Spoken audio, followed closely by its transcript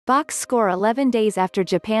Box score 11 days after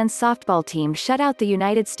Japan's softball team shut out the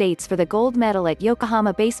United States for the gold medal at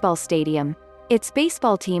Yokohama Baseball Stadium. Its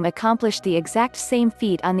baseball team accomplished the exact same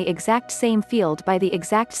feat on the exact same field by the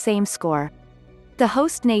exact same score. The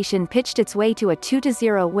host nation pitched its way to a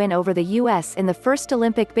 2-0 win over the U.S. in the first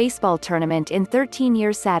Olympic baseball tournament in 13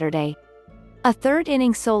 years Saturday. A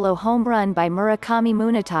third-inning solo home run by Murakami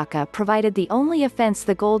Munetaka provided the only offense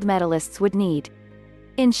the gold medalists would need.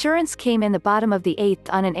 Insurance came in the bottom of the eighth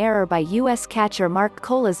on an error by U.S. catcher Mark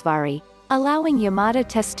Kolasvari, allowing Yamada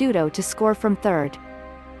Testudo to score from third.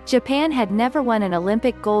 Japan had never won an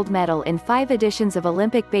Olympic gold medal in 5 editions of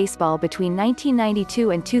Olympic baseball between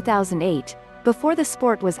 1992 and 2008, before the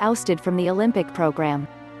sport was ousted from the Olympic program.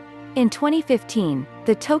 In 2015,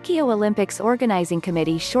 the Tokyo Olympics Organizing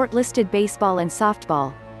Committee shortlisted baseball and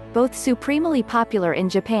softball, both supremely popular in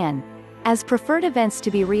Japan, as preferred events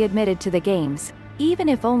to be readmitted to the Games, even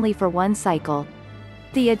if only for one cycle.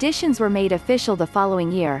 The additions were made official the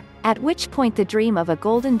following year, at which point the dream of a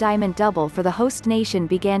golden diamond double for the host nation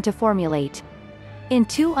began to formulate. In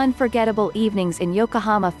 2 unforgettable evenings in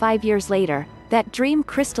Yokohama 5 years later, that dream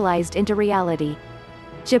crystallized into reality.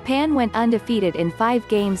 Japan went undefeated in 5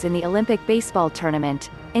 games in the Olympic baseball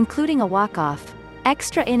tournament, including a walk-off,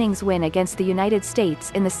 extra innings win against the United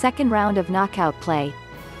States in the second round of knockout play.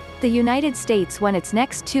 The United States won its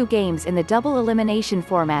next 2 games in the double elimination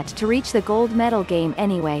format to reach the gold medal game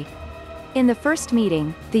anyway. In the first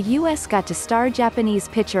meeting, the U.S. got to star Japanese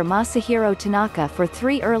pitcher Masahiro Tanaka for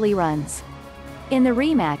 3 early runs. In the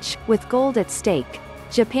rematch, with gold at stake,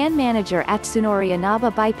 Japan manager Atsunori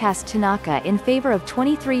Inaba bypassed Tanaka in favor of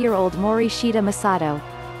 23-year-old Morishita Masato.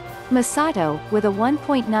 Masato, with a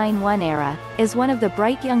 1.91 ERA, is one of the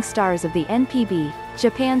bright young stars of the NPB,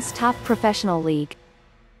 Japan's top professional league.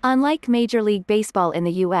 Unlike Major League Baseball in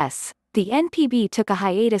the U.S., the NPB took a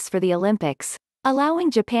hiatus for the Olympics, allowing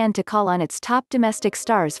Japan to call on its top domestic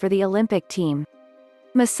stars for the Olympic team.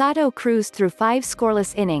 Masato cruised through 5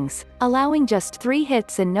 scoreless innings, allowing just 3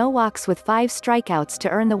 hits and no walks with 5 strikeouts to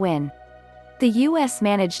earn the win. The U.S.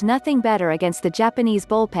 managed nothing better against the Japanese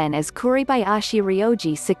bullpen as Kuribayashi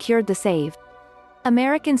Ryoji secured the save.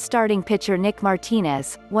 American starting pitcher Nick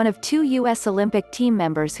Martinez, one of 2 U.S. Olympic team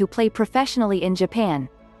members who play professionally in Japan,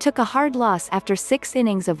 took a hard loss after 6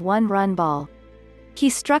 innings of 1-run ball. He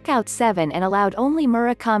struck out 7 and allowed only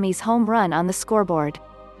Murakami's home run on the scoreboard.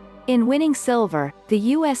 In winning silver, the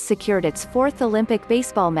U.S. secured its 4th Olympic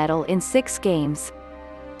baseball medal in 6 games.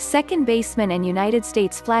 Second baseman and United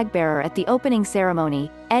States flag bearer at the opening ceremony,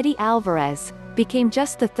 Eddie Alvarez, became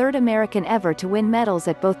just the 3rd American ever to win medals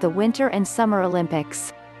at both the Winter and Summer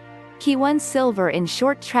Olympics. He won silver in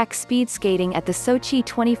short track speed skating at the Sochi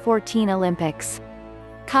 2014 Olympics.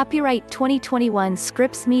 Copyright 2021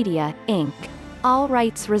 Scripps Media, Inc. All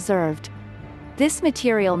rights reserved. This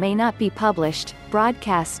material may not be published,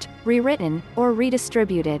 broadcast, rewritten, or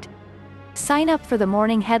redistributed. Sign up for the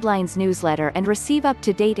Morning Headlines newsletter and receive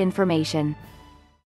up-to-date information.